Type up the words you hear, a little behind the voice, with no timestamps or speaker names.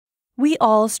We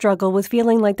all struggle with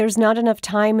feeling like there's not enough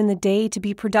time in the day to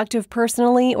be productive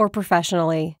personally or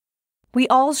professionally. We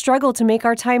all struggle to make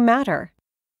our time matter.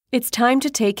 It's time to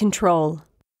take control.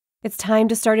 It's time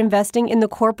to start investing in the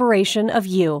corporation of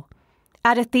you.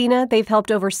 At Athena, they've helped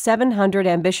over 700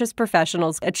 ambitious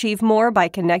professionals achieve more by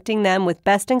connecting them with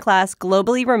best-in-class,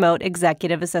 globally remote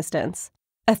executive assistants.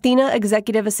 Athena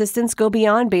executive assistants go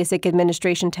beyond basic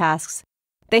administration tasks.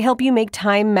 They help you make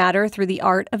time matter through the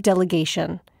art of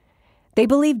delegation. They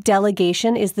believe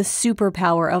delegation is the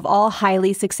superpower of all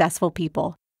highly successful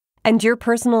people. And your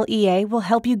personal EA will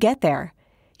help you get there.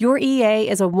 Your EA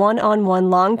is a one-on-one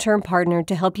long-term partner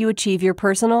to help you achieve your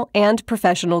personal and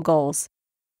professional goals.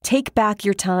 Take back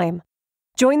your time.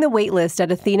 Join the waitlist at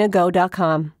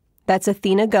athenago.com. That's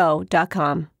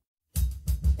athenago.com.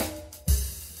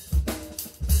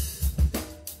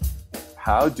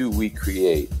 How do we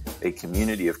create a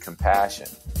community of compassion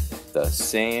the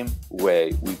same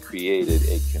way we created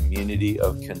a community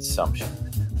of consumption?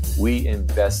 We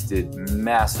invested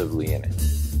massively in it.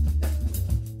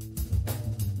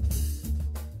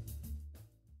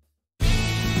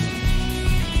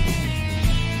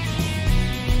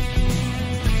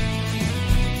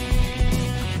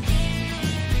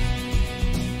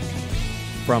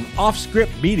 From OffScrip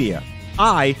Media,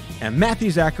 I am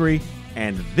Matthew Zachary,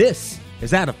 and this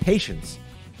is Out of Patience.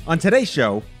 On today's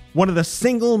show, one of the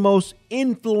single most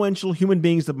influential human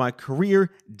beings of my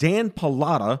career, Dan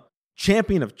Pallotta,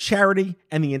 champion of charity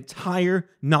and the entire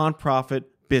nonprofit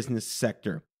business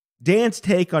sector. Dan's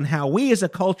take on how we as a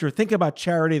culture think about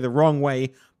charity the wrong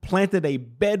way planted a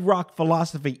bedrock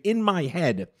philosophy in my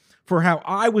head for how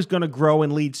I was going to grow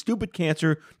and lead Stupid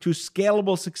Cancer to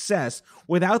scalable success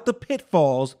without the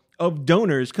pitfalls of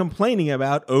donors complaining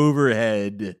about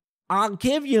overhead. I'll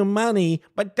give you money,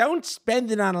 but don't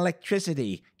spend it on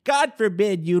electricity. God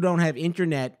forbid you don't have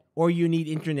internet or you need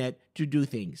internet to do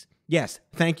things. Yes,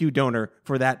 thank you, donor,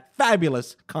 for that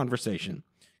fabulous conversation.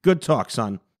 Good talk,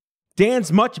 son.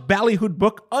 Dan's much-ballyhooed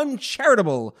book,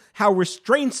 Uncharitable, How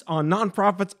Restraints on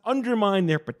Nonprofits Undermine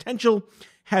Their Potential,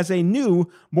 has a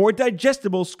new, more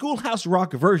digestible Schoolhouse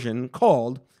Rock version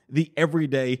called The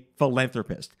Everyday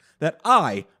Philanthropist that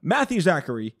I, Matthew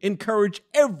Zachary, encourage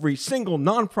every single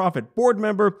nonprofit board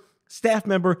member, staff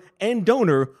member, and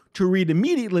donor to read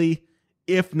immediately,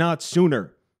 if not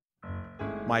sooner.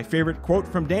 My favorite quote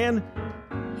from Dan,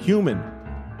 human,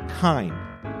 kind,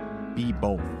 be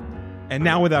both. And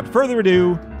now without further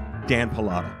ado, Dan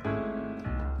Pallotta.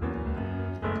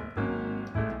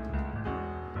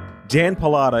 Dan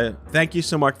Pallotta, thank you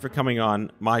so much for coming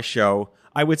on my show.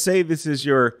 I would say this is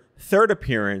your third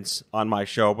appearance on my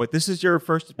show, but this is your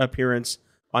first appearance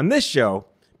on this show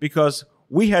because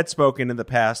we had spoken in the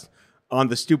past on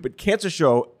the Stupid Cancer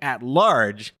Show at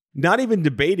large, not even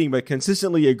debating, but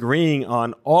consistently agreeing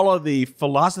on all of the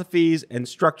philosophies and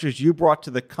structures you brought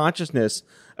to the consciousness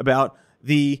about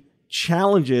the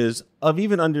challenges of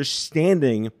even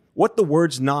understanding what the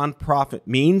words nonprofit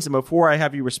means. And before I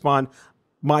have you respond,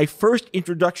 my first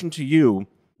introduction to you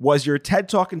was your TED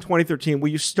Talk in 2013,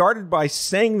 where you started by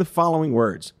saying the following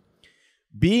words: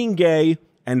 being gay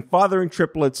and fathering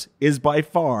triplets is by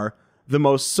far the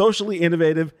most socially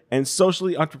innovative and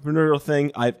socially entrepreneurial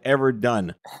thing I've ever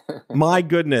done. My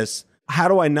goodness, how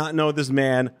do I not know this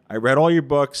man? I read all your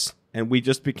books, and we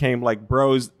just became like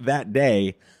bros that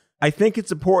day. I think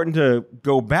it's important to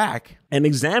go back and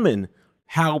examine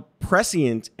how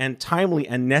prescient and timely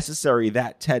and necessary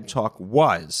that TED Talk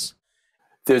was.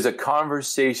 There's a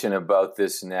conversation about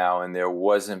this now, and there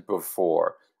wasn't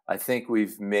before. I think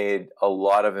we've made a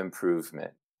lot of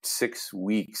improvement. 6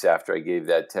 weeks after I gave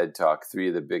that TED Talk, 3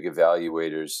 of the big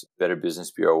evaluators, Better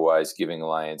Business Bureau Wise, Giving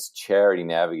Alliance, Charity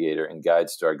Navigator, and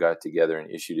GuideStar got together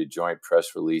and issued a joint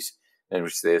press release in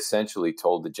which they essentially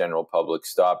told the general public,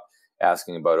 stop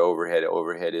asking about overhead.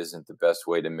 Overhead isn't the best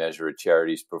way to measure a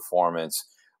charity's performance.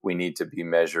 We need to be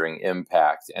measuring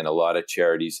impact. And a lot of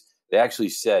charities, they actually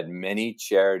said many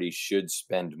charities should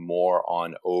spend more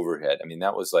on overhead. I mean,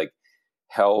 that was like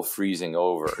hell freezing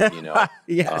over, you know.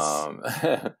 Yes.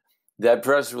 That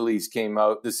press release came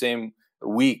out the same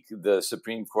week the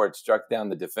Supreme Court struck down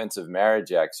the Defense of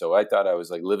Marriage Act. So I thought I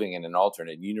was like living in an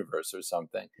alternate universe or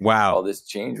something. Wow. All this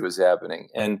change was happening.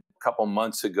 And a couple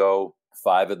months ago,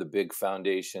 5 of the big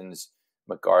foundations,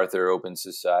 MacArthur, Open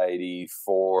Society,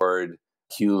 Ford,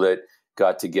 Hewlett,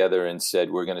 got together and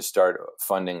said, we're going to start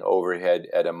funding overhead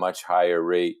at a much higher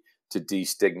rate to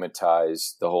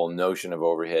destigmatize the whole notion of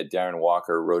overhead. Darren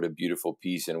Walker wrote a beautiful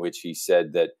piece in which he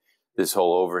said that this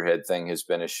whole overhead thing has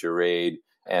been a charade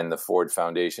and the Ford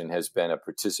Foundation has been a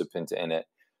participant in it.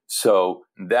 So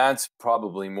that's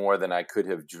probably more than I could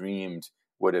have dreamed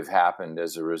would have happened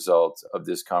as a result of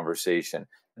this conversation.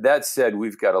 That said,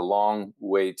 we've got a long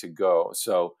way to go.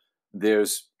 So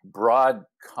there's broad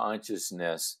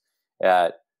consciousness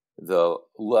at the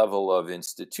level of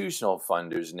institutional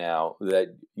funders now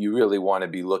that you really want to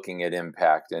be looking at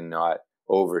impact and not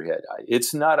overhead.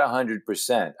 It's not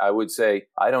 100%. I would say,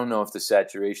 I don't know if the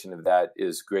saturation of that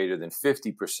is greater than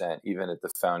 50%, even at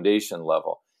the foundation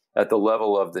level. At the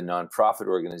level of the nonprofit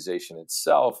organization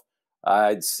itself,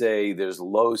 I'd say there's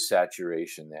low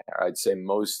saturation there. I'd say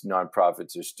most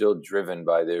nonprofits are still driven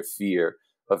by their fear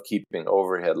of keeping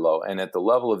overhead low. And at the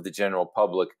level of the general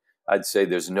public, I'd say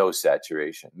there's no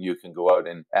saturation. You can go out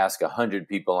and ask 100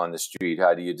 people on the street,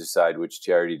 how do you decide which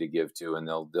charity to give to? And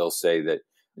they'll say that,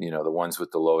 the ones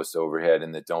with the lowest overhead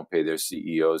and that don't pay their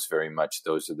CEOs very much,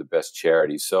 those are the best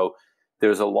charities. So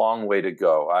there's a long way to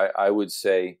go. I would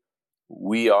say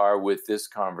we are with this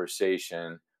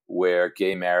conversation where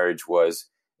gay marriage was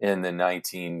in the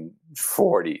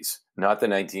 1940s, not the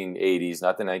 1980s,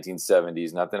 not the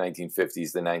 1970s, not the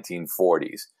 1950s, the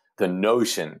 1940s. The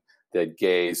notion that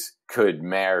gays could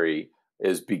marry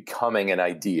is becoming an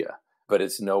idea, but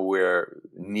it's nowhere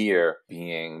near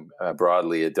being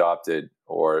broadly adopted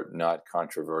or not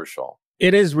controversial.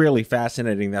 It is really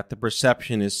fascinating that the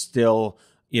perception is still,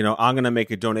 I'm going to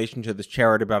make a donation to this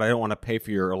charity, but I don't want to pay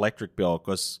for your electric bill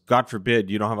because, God forbid,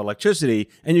 you don't have electricity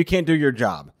and you can't do your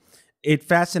job. It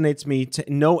fascinates me to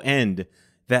no end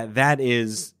that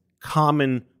is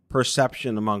common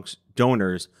perception amongst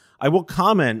donors. I will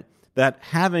comment that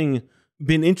having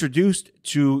been introduced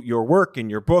to your work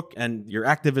and your book and your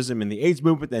activism in the AIDS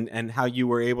movement and how you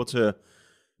were able to,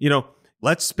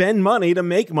 let's spend money to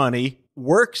make money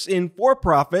works in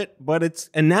for-profit, but it's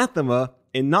anathema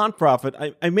in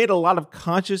nonprofit. I made a lot of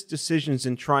conscious decisions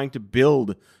in trying to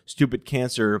build Stupid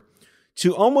Cancer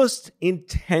to almost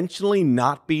intentionally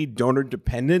not be donor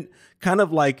dependent, kind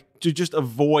of like to just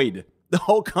avoid the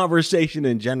whole conversation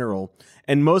in general.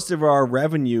 And most of our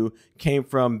revenue came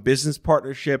from business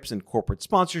partnerships and corporate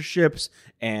sponsorships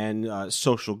and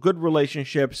social good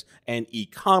relationships and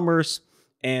e-commerce.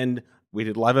 And we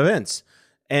did live events.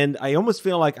 And I almost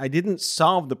feel like I didn't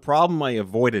solve the problem, I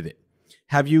avoided it.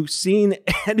 Have you seen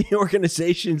any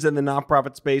organizations in the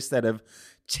nonprofit space that have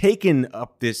taken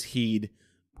up this heed,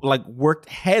 like worked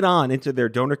head on into their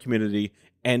donor community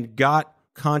and got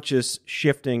conscious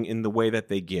shifting in the way that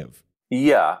they give?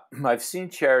 Yeah, I've seen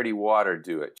Charity Water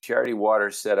do it. Charity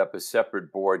Water set up a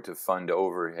separate board to fund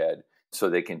overhead so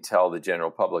they can tell the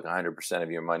general public 100% of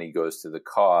your money goes to the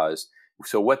cause.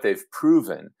 So what they've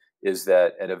proven is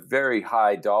that at a very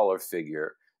high dollar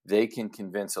figure, they can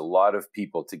convince a lot of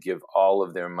people to give all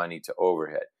of their money to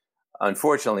overhead.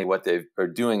 Unfortunately, what they are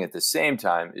doing at the same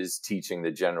time is teaching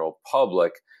the general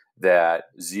public that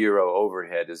zero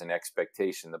overhead is an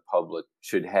expectation the public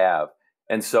should have.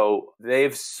 And so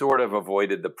they've sort of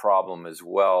avoided the problem as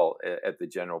well at the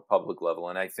general public level.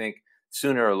 And I think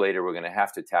sooner or later, we're going to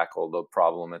have to tackle the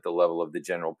problem at the level of the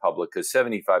general public because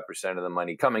 75% of the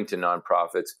money coming to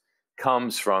nonprofits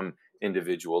comes from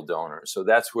individual donors. So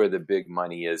that's where the big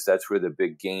money is. That's where the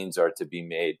big gains are to be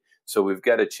made. So we've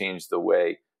got to change the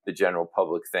way the general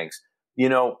public thinks.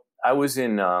 I was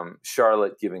in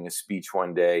Charlotte giving a speech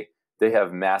one day. They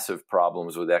have massive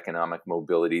problems with economic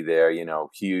mobility there,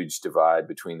 huge divide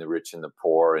between the rich and the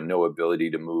poor and no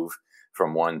ability to move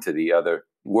from one to the other,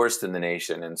 worst in the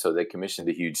nation. And so they commissioned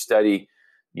a huge study,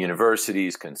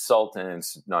 universities,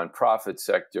 consultants, nonprofit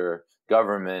sector,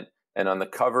 government. And on the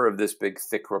cover of this big,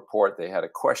 thick report, they had a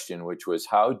question, which was,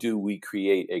 how do we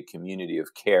create a community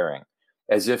of caring?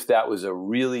 As if that was a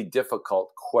really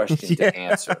difficult question to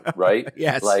answer, right?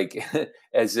 Yes. Like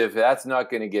as if that's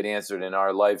not going to get answered in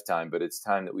our lifetime, but it's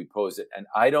time that we pose it. And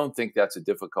I don't think that's a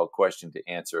difficult question to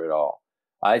answer at all.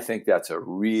 I think that's a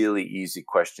really easy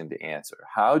question to answer.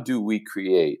 How do we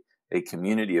create a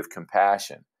community of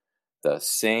compassion the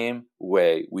same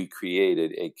way we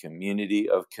created a community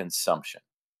of consumption?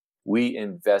 We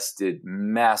invested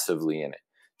massively in it,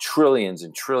 trillions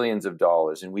and trillions of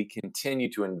dollars, and we continue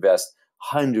to invest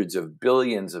hundreds of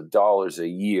billions of dollars a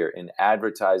year in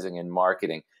advertising and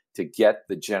marketing to get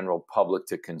the general public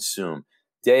to consume.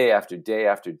 Day after day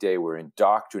after day, we're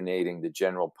indoctrinating the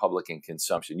general public in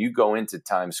consumption. You go into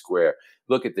Times Square,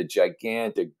 look at the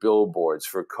gigantic billboards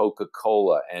for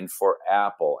Coca-Cola and for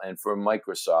Apple and for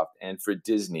Microsoft and for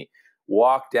Disney.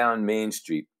 Walk down Main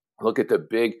Street, look at the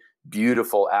big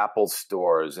beautiful Apple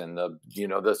stores and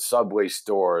the Subway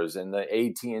stores and the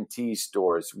AT&T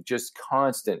stores, just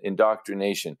constant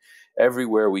indoctrination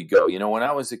everywhere we go. When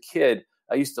I was a kid,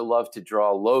 I used to love to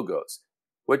draw logos.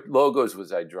 What logos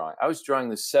was I drawing? I was drawing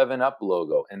the 7-Up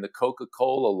logo and the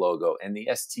Coca-Cola logo and the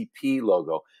STP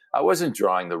logo. I wasn't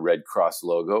drawing the Red Cross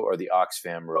logo or the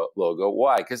Oxfam logo.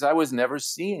 Why? Because I was never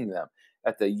seeing them.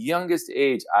 At the youngest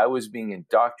age, I was being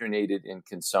indoctrinated in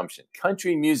consumption.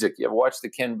 Country music, you ever watched the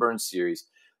Ken Burns series?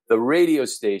 The radio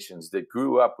stations that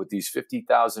grew up with these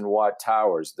 50,000 watt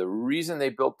towers, the reason they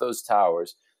built those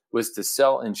towers was to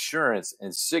sell insurance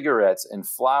and cigarettes and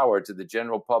flour to the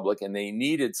general public, and they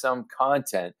needed some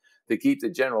content to keep the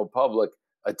general public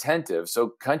attentive. So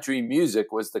country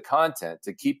music was the content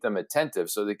to keep them attentive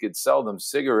so they could sell them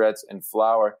cigarettes and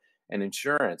flour and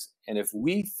insurance. And if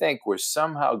we think we're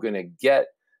somehow going to get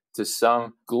to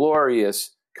some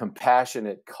glorious,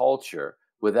 compassionate culture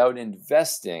without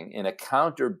investing in a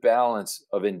counterbalance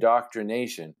of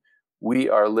indoctrination, we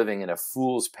are living in a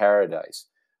fool's paradise.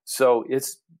 So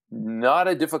it's not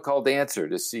a difficult answer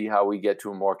to see how we get to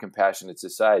a more compassionate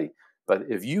society. But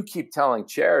if you keep telling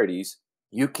charities,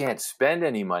 you can't spend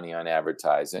any money on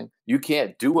advertising, you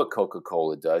can't do what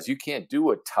Coca-Cola does, you can't do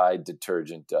what Tide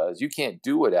detergent does, you can't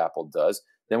do what Apple does,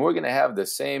 then we're going to have the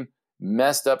same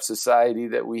messed up society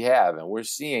that we have. And we're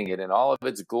seeing it in all of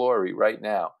its glory right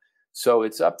now. So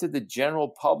it's up to the general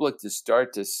public to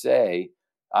start to say,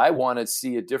 I want to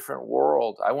see a different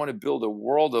world. I want to build a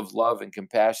world of love and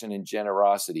compassion and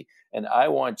generosity. And I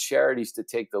want charities to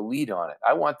take the lead on it.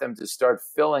 I want them to start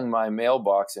filling my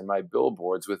mailbox and my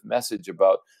billboards with message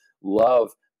about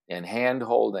love and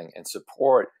hand-holding and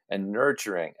support and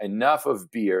nurturing. Enough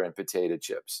of beer and potato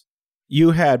chips.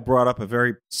 You had brought up a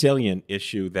very salient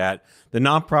issue that the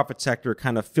nonprofit sector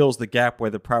kind of fills the gap where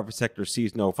the private sector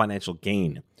sees no financial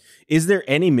gain. Is there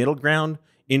any middle ground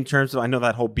in terms of, I know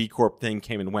that whole B Corp thing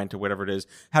came and went or whatever it is.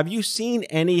 Have you seen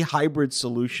any hybrid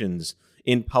solutions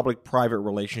in public-private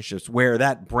relationships where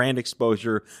that brand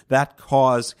exposure, that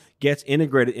cause gets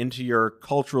integrated into your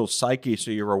cultural psyche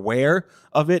so you're aware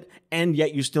of it, and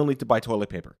yet you still need to buy toilet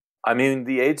paper? I mean,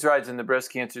 the AIDS rides and the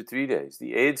breast cancer 3 days.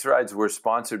 The AIDS rides were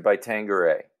sponsored by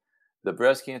Tanqueray. The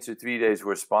breast cancer 3 days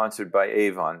were sponsored by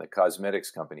Avon, the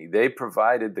cosmetics company. They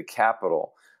provided the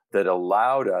capital that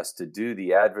allowed us to do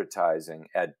the advertising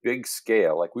at big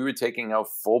scale. Like we were taking out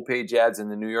full-page ads in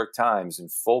the New York Times in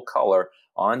full color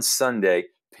on Sunday,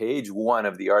 page 1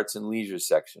 of the arts and leisure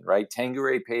section, right?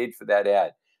 Tanqueray paid for that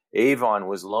ad. Avon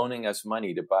was loaning us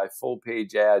money to buy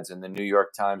full-page ads in the New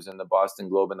York Times and the Boston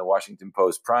Globe and the Washington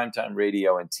Post, primetime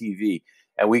radio and TV.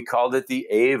 And we called it the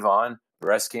Avon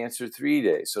Breast Cancer 3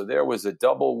 Days. So there was a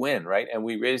double win, right? And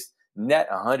we raised net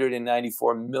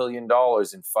 $194 million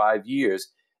in 5 years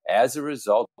as a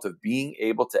result of being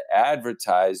able to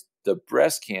advertise the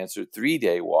breast cancer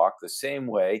 3-day walk the same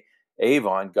way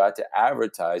Avon got to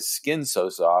advertise Skin So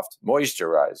Soft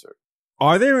moisturizer.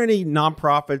 Are there any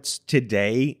nonprofits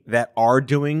today that are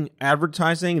doing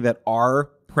advertising, that are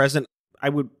present? I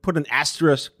would put an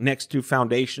asterisk next to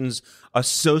foundations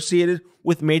associated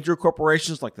with major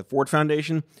corporations like the Ford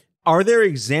Foundation. Are there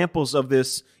examples of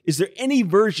this? Is there any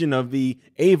version of the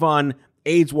Avon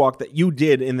AIDS walk that you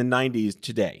did in the 90s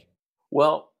today?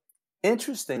 Well,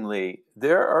 interestingly,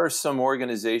 there are some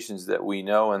organizations that we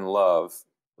know and love,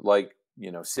 like,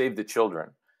 Save the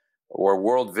Children or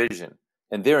World Vision,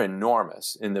 and they're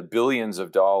enormous in the billions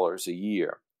of dollars a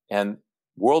year. And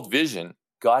World Vision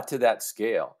got to that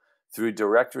scale through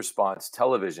direct response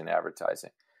television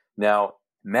advertising. Now,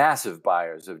 massive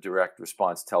buyers of direct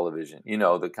response television,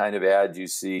 the kind of ad you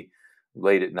see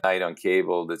late at night on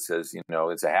cable that says,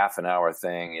 it's a half an hour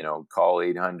thing, call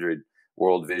 800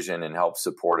 World Vision and help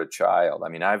support a child. I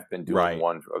mean, I've been doing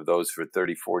one of those for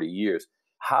 30, 40 years.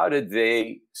 How did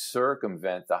they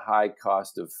circumvent the high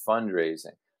cost of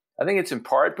fundraising? I think it's in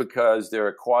part because they're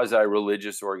a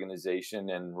quasi-religious organization,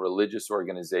 and religious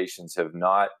organizations have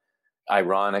not,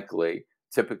 ironically,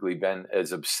 typically been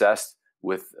as obsessed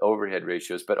with overhead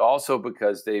ratios, but also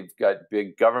because they've got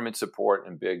big government support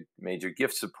and big major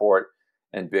gift support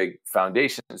and big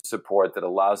foundation support that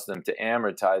allows them to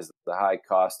amortize the high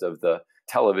cost of the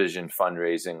television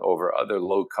fundraising over other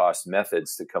low-cost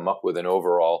methods to come up with an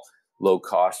overall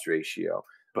low-cost ratio.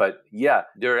 But yeah,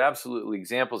 there are absolutely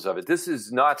examples of it. This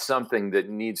is not something that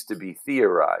needs to be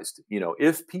theorized.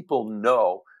 If people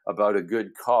know about a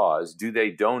good cause, do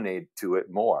they donate to it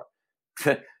more?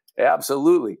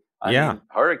 Absolutely. I mean,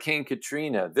 Hurricane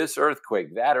Katrina, this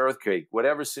earthquake, that earthquake,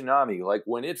 whatever tsunami, like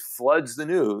when it floods the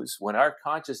news, when our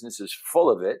consciousness is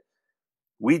full of it,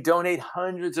 we donate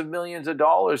hundreds of millions of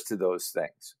dollars to those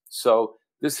things. So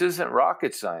this isn't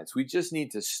rocket science. We just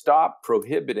need to stop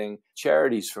prohibiting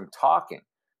charities from talking.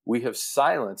 We have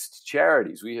silenced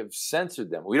charities. We have censored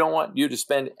them. We don't want you to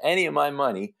spend any of my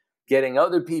money getting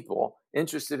other people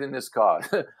interested in this cause.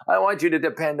 I want you to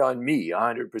depend on me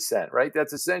 100%, right?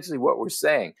 That's essentially what we're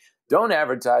saying. Don't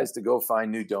advertise to go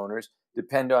find new donors.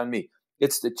 Depend on me.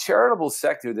 It's the charitable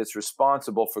sector that's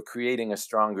responsible for creating a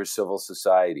stronger civil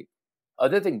society.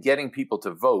 Other than getting people to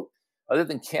vote, other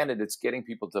than candidates getting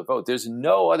people to vote, there's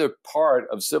no other part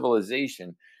of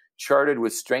civilization charted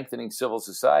with strengthening civil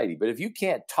society. But if you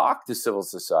can't talk to civil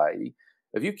society,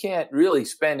 if you can't really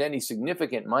spend any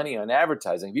significant money on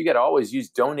advertising, if you got to always use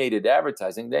donated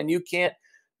advertising, then you can't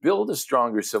build a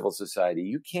stronger civil society.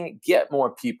 You can't get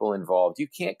more people involved. You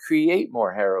can't create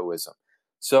more heroism.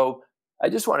 So I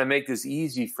just want to make this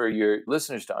easy for your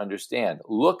listeners to understand.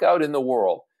 Look out in the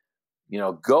world.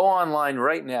 Go online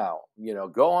right now.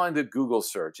 Go on to Google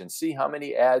search and see how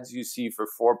many ads you see for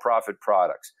for-profit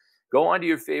products. Go onto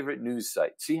your favorite news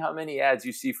site. See how many ads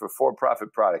you see for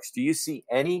for-profit products. Do you see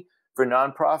any for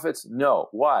nonprofits? No.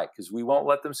 Why? Because we won't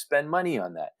let them spend money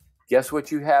on that. Guess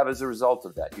what you have as a result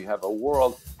of that? You have a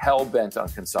world hell-bent on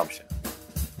consumption.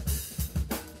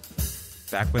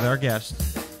 Back with our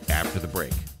guest after the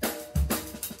break.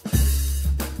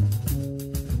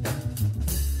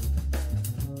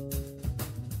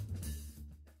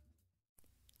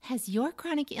 Has your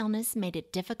chronic illness made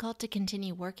it difficult to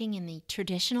continue working in the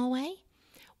traditional way?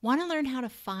 Want to learn how to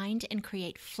find and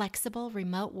create flexible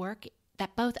remote work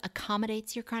that both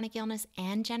accommodates your chronic illness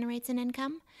and generates an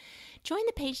income? Join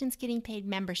the Patients Getting Paid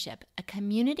membership, a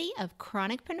community of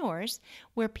chronicpreneurs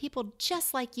where people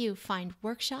just like you find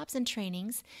workshops and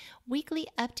trainings, weekly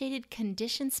updated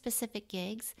condition-specific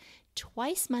gigs,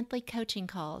 twice monthly coaching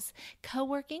calls,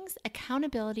 co-workings,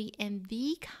 accountability, and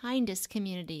the kindest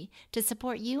community to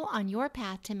support you on your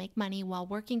path to make money while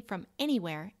working from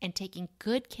anywhere and taking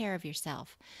good care of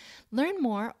yourself. Learn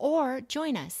more or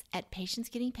join us at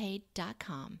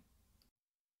patientsgettingpaid.com.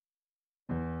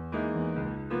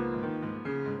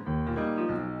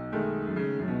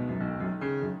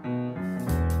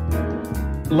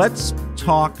 Let's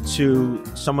talk to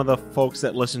some of the folks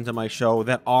that listen to my show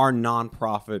that are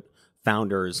nonprofit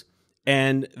founders,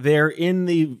 and they're in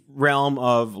the realm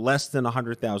of less than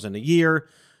 $100,000 a year.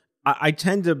 I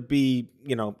tend to be,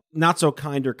 not so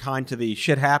kind or kind to the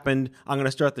shit happened. I'm going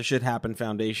to start the Shit Happened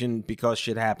Foundation because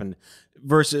shit happened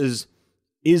versus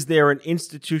is there an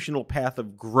institutional path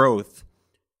of growth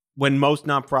when most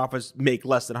nonprofits make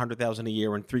less than $100,000 a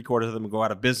year and 3/4 of them go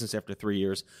out of business after 3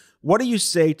 years? What do you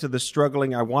say to the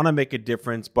struggling, I want to make a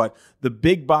difference, but the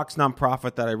big box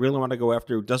nonprofit that I really want to go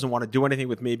after who doesn't want to do anything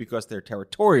with me because they're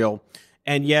territorial,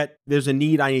 and yet there's a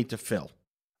need I need to fill?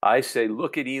 I say,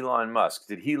 look at Elon Musk.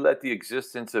 Did he let the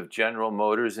existence of General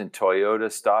Motors and Toyota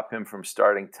stop him from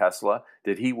starting Tesla?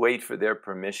 Did he wait for their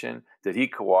permission? Did he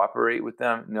cooperate with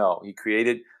them? No, he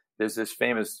created. There's this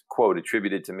famous quote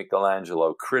attributed to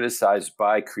Michelangelo, criticized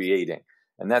by creating.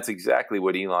 And that's exactly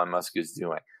what Elon Musk is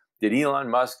doing. Did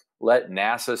Elon Musk let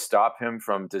NASA stop him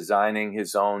from designing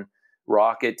his own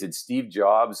rocket? Did Steve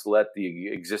Jobs let the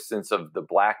existence of the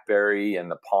BlackBerry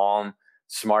and the Palm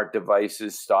smart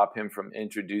devices stop him from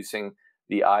introducing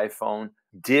the iPhone?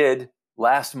 Did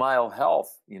Last Mile Health,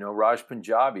 Raj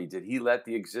Punjabi, did he let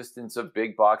the existence of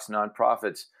big box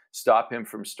nonprofits stop him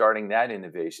from starting that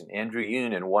innovation? Andrew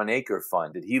Yoon and 1 Acre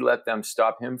Fund, did he let them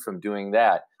stop him from doing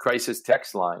that? Crisis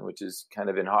Text Line, which is kind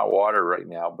of in hot water right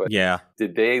now, but yeah,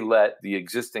 did they let the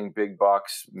existing big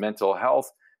box mental health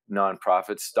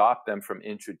nonprofits stop them from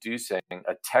introducing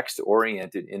a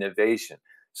text-oriented innovation?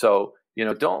 So,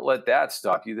 don't let that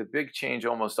stop you. The big change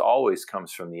almost always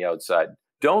comes from the outside.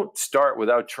 Don't start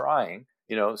without trying,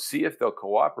 see if they'll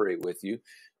cooperate with you.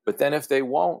 But then if they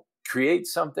won't, create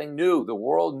something new. The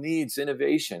world needs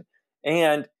innovation.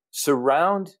 And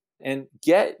surround and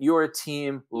get your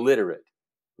team literate.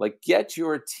 Like, get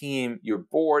your team, your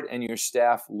board and your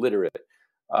staff literate.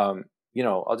 I'll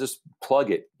just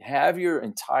plug it. Have your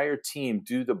entire team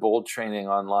do the bold training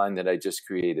online that I just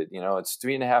created. It's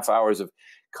 3.5 hours of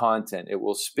content. It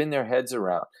will spin their heads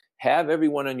around. Have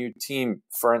everyone on your team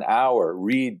for an hour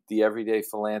read the Everyday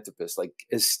Philanthropist. Like,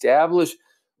 establish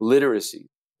literacy.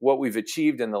 What we've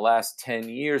achieved in the last 10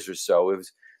 years or so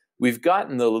is we've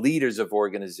gotten the leaders of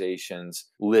organizations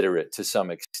literate to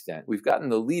some extent. We've gotten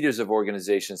the leaders of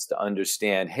organizations to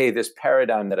understand, hey, this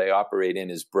paradigm that I operate in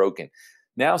is broken.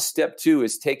 Now, step 2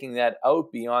 is taking that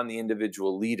out beyond the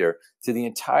individual leader to the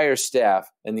entire staff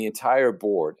and the entire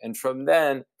board. And from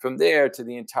there to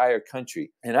the entire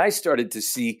country. And I started to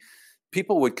see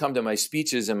people would come to my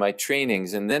speeches and my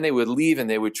trainings, and then they would leave and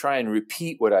they would try and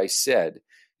repeat what I said.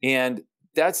 And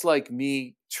that's like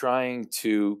me trying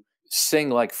to sing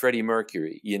like Freddie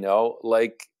Mercury,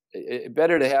 like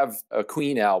better to have a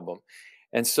Queen album.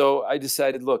 And so I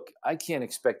decided, look, I can't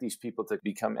expect these people to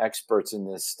become experts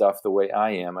in this stuff the way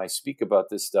I am. I speak about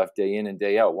this stuff day in and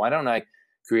day out. Why don't I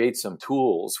create some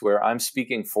tools where I'm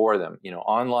speaking for them,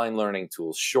 online learning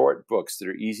tools, short books that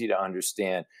are easy to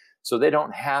understand, so they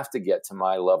don't have to get to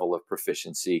my level of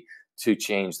proficiency to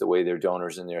change the way their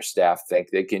donors and their staff think.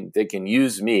 They can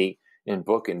use me in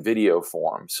book and video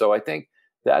form. So I think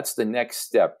that's the next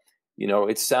step.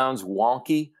 It sounds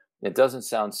wonky. It doesn't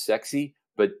sound sexy,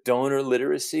 but donor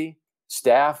literacy,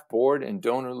 staff, board, and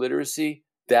donor literacy,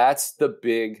 that's the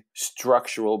big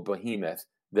structural behemoth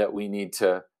that we need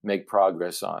to make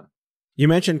progress on. You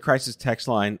mentioned Crisis Text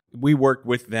Line. We worked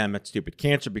with them at Stupid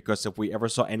Cancer because if we ever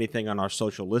saw anything on our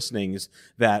social listenings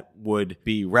that would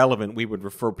be relevant, we would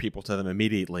refer people to them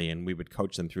immediately and we would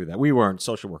coach them through that. We weren't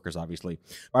social workers, obviously.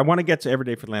 I want to get to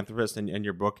Everyday Philanthropist and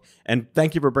your book. And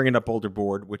thank you for bringing up Boulder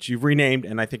Board, which you've renamed,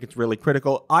 and I think it's really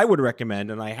critical. I would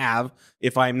recommend, and I have,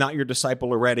 if I am not your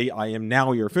disciple already, I am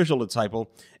now your official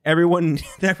disciple. Everyone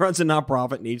that runs a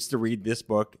nonprofit needs to read this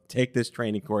book, take this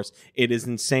training course. It is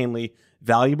insanely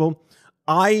valuable.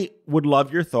 I would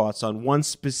love your thoughts on one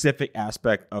specific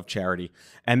aspect of charity,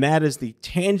 and that is the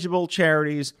tangible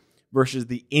charities versus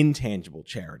the intangible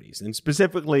charities. And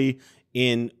specifically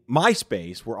in my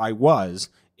space where I was,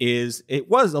 it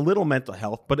was a little mental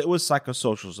health, but it was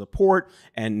psychosocial support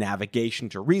and navigation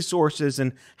to resources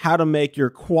and how to make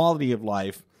your quality of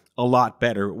life a lot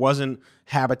better. It wasn't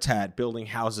Habitat, building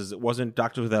houses. It wasn't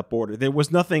Doctors Without Borders. There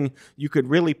was nothing you could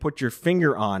really put your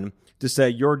finger on to say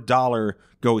your dollar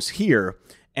goes here.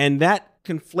 And that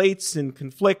conflates and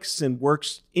conflicts and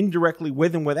works indirectly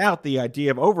with and without the idea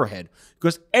of overhead,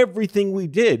 because everything we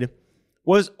did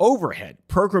was overhead.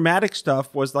 Programmatic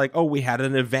stuff was like, oh, we had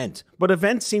an event. But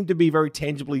events seem to be very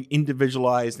tangibly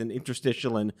individualized and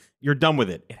interstitial, and you're done with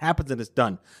it. It happens and it's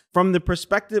done. From the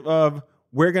perspective of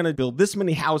we're going to build this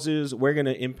many houses, we're going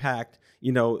to impact,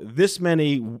 this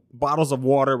many bottles of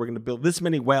water, we're going to build this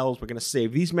many wells, we're going to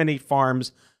save these many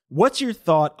farms. What's your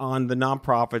thought on the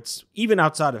nonprofits, even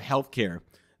outside of healthcare,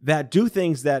 that do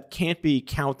things that can't be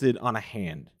counted on a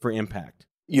hand for impact?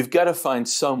 You've got to find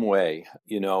some way.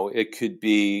 It could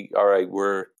be, all right,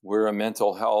 we're a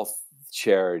mental health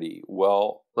charity.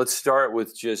 Well, let's start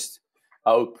with just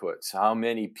outputs. How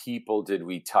many people did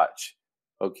we touch?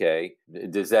 Okay,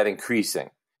 is that increasing?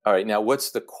 All right, now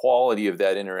what's the quality of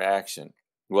that interaction?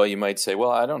 Well, you might say,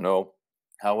 well, I don't know.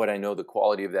 How would I know the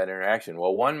quality of that interaction?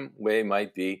 Well, one way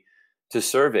might be to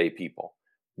survey people.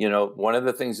 One of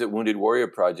the things that Wounded Warrior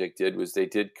Project did was they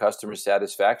did customer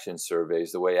satisfaction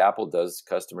surveys the way Apple does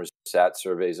customer sat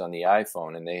surveys on the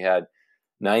iPhone. And they had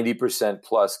 90%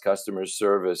 plus customer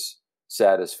service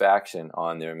satisfaction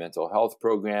on their mental health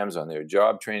programs, on their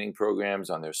job training programs,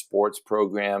 on their sports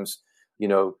programs.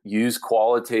 Use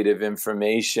qualitative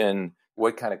information.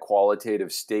 What kind of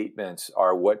qualitative statements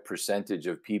are what percentage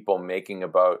of people making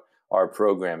about our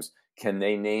programs? Can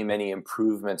they name any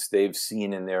improvements they've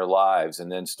seen in their lives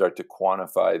and then start to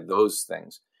quantify those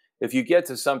things? If you get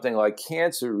to something like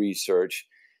cancer research,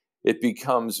 it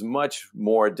becomes much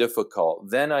more difficult.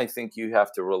 Then I think you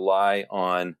have to rely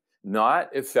on not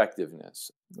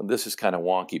effectiveness. This is kind of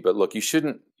wonky, but look, you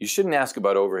shouldn't ask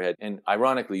about overhead. And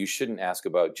ironically, you shouldn't ask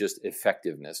about just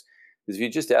effectiveness. Because if you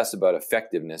just ask about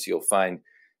effectiveness, you'll find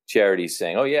charities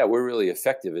saying, oh yeah, we're really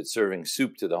effective at serving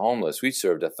soup to the homeless. We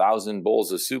served 1,000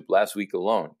 bowls of soup last week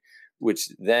alone, which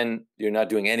then you're not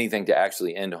doing anything to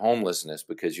actually end homelessness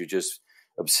because you're just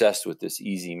obsessed with this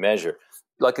easy measure.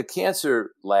 Like a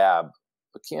cancer lab,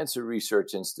 a cancer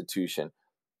research institution,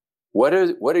 what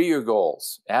are your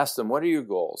goals? Ask them, what are your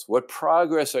goals? What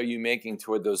progress are you making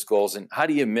toward those goals? And how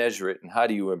do you measure it? And how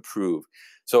do you improve?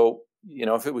 So,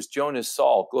 if it was Jonas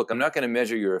Salk, look, I'm not going to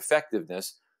measure your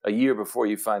effectiveness a year before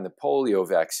you find the polio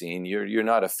vaccine. You're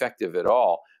not effective at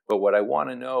all. But what I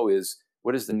want to know is,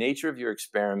 what is the nature of your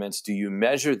experiments? Do you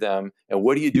measure them? And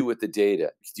what do you do with the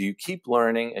data? Do you keep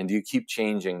learning and do you keep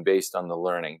changing based on the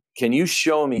learning? Can you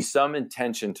show me some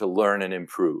intention to learn and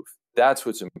improve? That's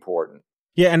what's important.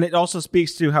 Yeah, and it also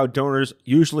speaks to how donors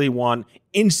usually want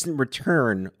instant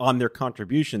return on their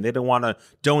contribution. They don't want to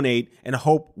donate and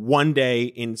hope one day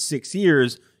in 6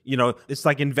 years, it's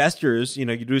like investors, you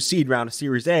do a seed round, a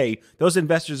Series A. Those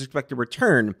investors expect a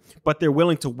return, but they're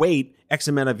willing to wait X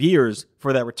amount of years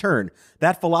for that return.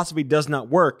 That philosophy does not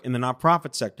work in the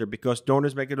nonprofit sector because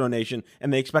donors make a donation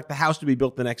and they expect the house to be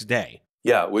built the next day.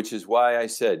 Yeah, which is why I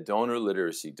said donor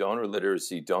literacy, donor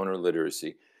literacy, donor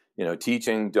literacy.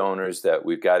 Teaching donors that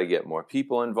we've got to get more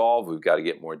people involved. We've got to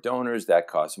get more donors. That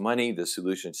costs money. The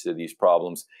solutions to these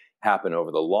problems happen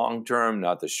over the long term,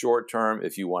 not the short term.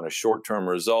 If you want a short-term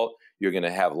result, you're going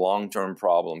to have long-term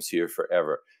problems here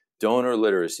forever. Donor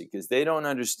literacy, because they don't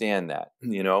understand that.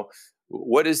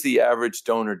 What is the average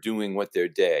donor doing with their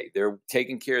day? They're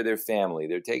taking care of their family.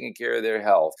 They're taking care of their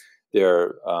health.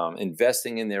 They're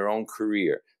investing in their own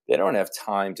career. They don't have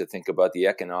time to think about the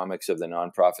economics of the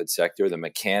nonprofit sector, the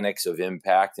mechanics of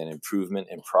impact and improvement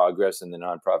and progress in the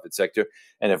nonprofit sector.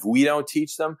 And if we don't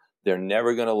teach them, they're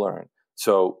never going to learn.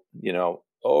 So,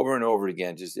 over and over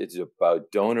again, it's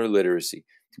about donor literacy.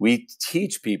 We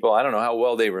teach people, I don't know how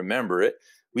well they remember it,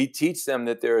 we teach them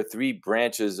that there are 3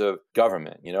 branches of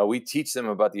government. We teach them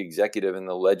about the executive and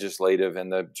the legislative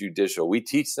and the judicial. We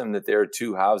teach them that there are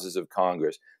 2 houses of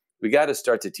Congress. We got to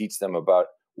start to teach them about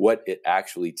what it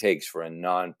actually takes for a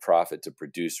nonprofit to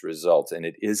produce results. And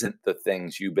it isn't the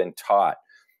things you've been taught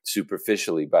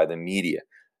superficially by the media.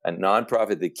 A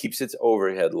nonprofit that keeps its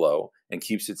overhead low and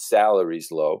keeps its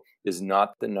salaries low is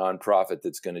not the nonprofit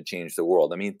that's going to change the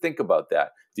world. I mean, think about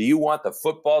that. Do you want the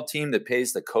football team that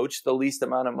pays the coach the least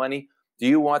amount of money? Do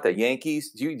you want the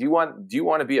Yankees? Do you want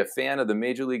to be a fan of the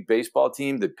Major League Baseball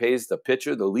team that pays the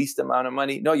pitcher the least amount of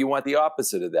money? No, you want the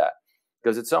opposite of that.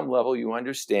 Because at some level, you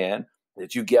understand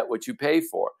that you get what you pay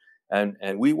for. And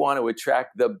we want to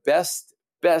attract the best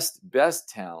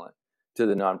talent to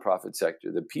the nonprofit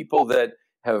sector, the people that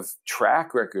have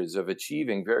track records of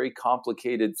achieving very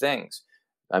complicated things.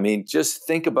 I mean, just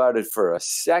think about it for a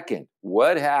second.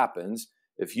 What happens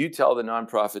if you tell the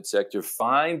nonprofit sector,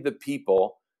 find the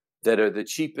people that are the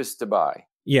cheapest to buy?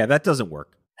 Yeah, that doesn't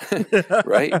work.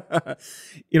 Right?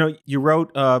 You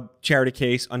wrote Charity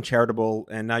Case, Uncharitable,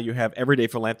 and now you have Everyday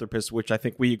Philanthropist, which I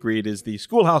think we agreed is the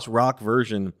Schoolhouse Rock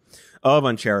version of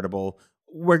Uncharitable.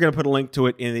 We're going to put a link to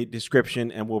it in the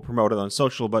description and we'll promote it on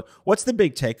social. But what's the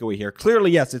big takeaway here? Clearly,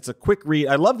 yes, it's a quick read.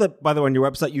 I love that, by the way, on your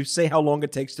website, you say how long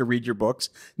it takes to read your books.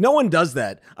 No one does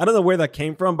that. I don't know where that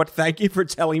came from, but thank you for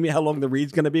telling me how long the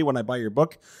read's going to be when I buy your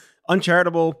book.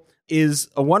 Uncharitable is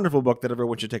a wonderful book that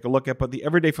everyone should take a look at, but the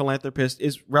Everyday Philanthropist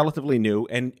is relatively new,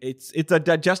 and it's a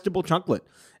digestible chunklet.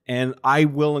 And I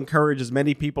will encourage as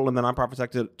many people in the nonprofit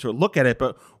sector to look at it.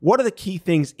 But what are the key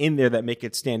things in there that make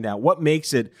it stand out? What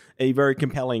makes it a very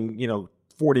compelling,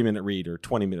 40-minute read or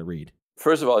 20-minute read?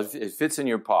 First of all, it fits in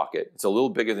your pocket. It's a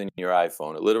little bigger than your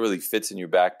iPhone. It literally fits in your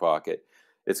back pocket.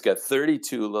 It's got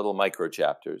 32 little micro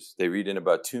chapters. They read in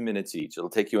about 2 minutes each. It'll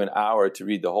take you an hour to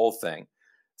read the whole thing.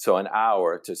 So an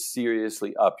hour to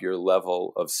seriously up your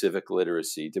level of civic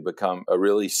literacy, to become a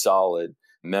really solid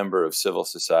member of civil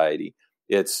society.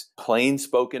 It's plain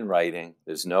spoken writing.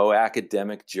 There's no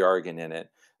academic jargon in it.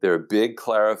 There are big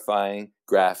clarifying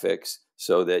graphics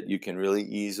so that you can really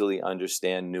easily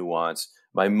understand nuance.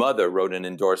 My mother wrote an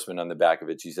endorsement on the back of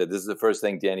it. She said, "This is the first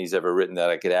thing Danny's ever written that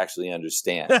I could actually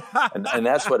understand." and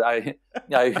that's what I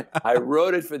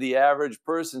wrote it for the average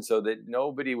person so that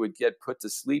nobody would get put to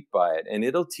sleep by it. And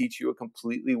it'll teach you a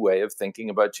completely way of thinking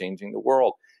about changing the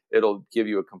world. It'll give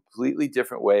you a completely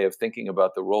different way of thinking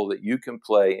about the role that you can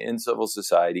play in civil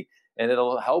society. And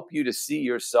it'll help you to see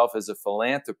yourself as a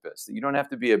philanthropist. That you don't have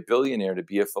to be a billionaire to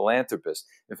be a philanthropist.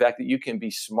 In fact, that you can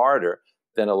be smarter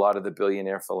than a lot of the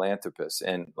billionaire philanthropists.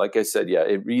 And like I said, yeah,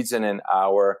 it reads in an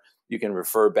hour. You can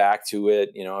refer back to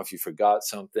it. If you forgot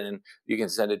something, you can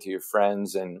send it to your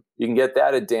friends. And you can get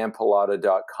that at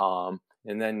danpallotta.com.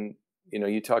 And then,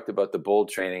 you talked about the BOLD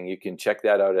training. You can check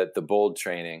that out at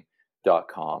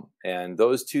theboldtraining.com. And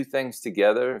those two things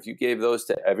together, if you gave those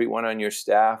to everyone on your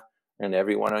staff and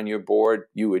everyone on your board,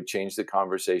 you would change the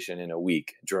conversation in a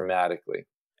week dramatically.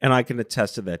 And I can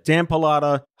attest to that. Dan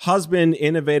Pallotta, husband,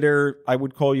 innovator, I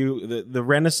would call you the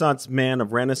Renaissance man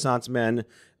of Renaissance men,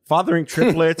 fathering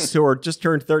triplets who are just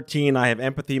turned 13. I have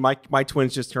empathy. My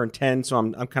twins just turned 10, so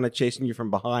I'm kind of chasing you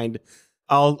from behind.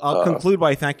 I'll conclude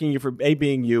by thanking you for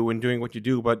being you and doing what you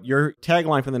do. But your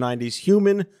tagline from the 90s,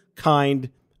 human, kind,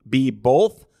 be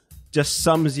both, just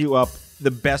sums you up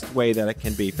the best way that it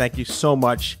can be. Thank you so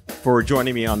much for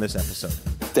joining me on this episode.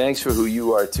 Thanks for who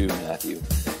you are too, Matthew.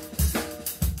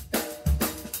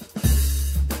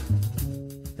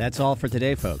 That's all for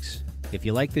today, folks. If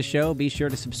you like the show, be sure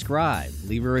to subscribe,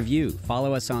 leave a review,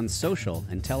 follow us on social,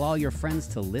 and tell all your friends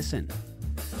to listen.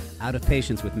 Out of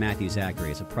Patience with Matthew Zachary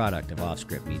is a product of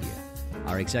OffScrip Media.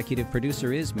 Our executive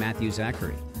producer is Matthew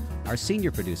Zachary. Our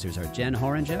senior producers are Jen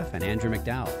Horangeff and Andrew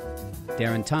McDowell.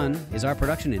 Darren Tunn is our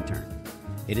production intern.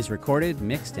 It is recorded,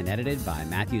 mixed, and edited by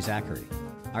Matthew Zachary.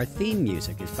 Our theme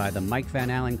music is by the Mike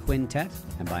Van Allen Quintet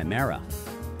and by Mara.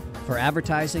 For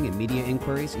advertising and media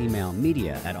inquiries, email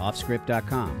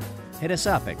media@offscrip.com. Hit us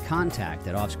up at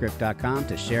contact@offscrip.com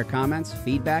to share comments,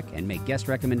 feedback, and make guest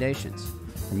recommendations.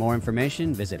 For more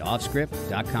information, visit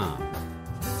offscrip.com.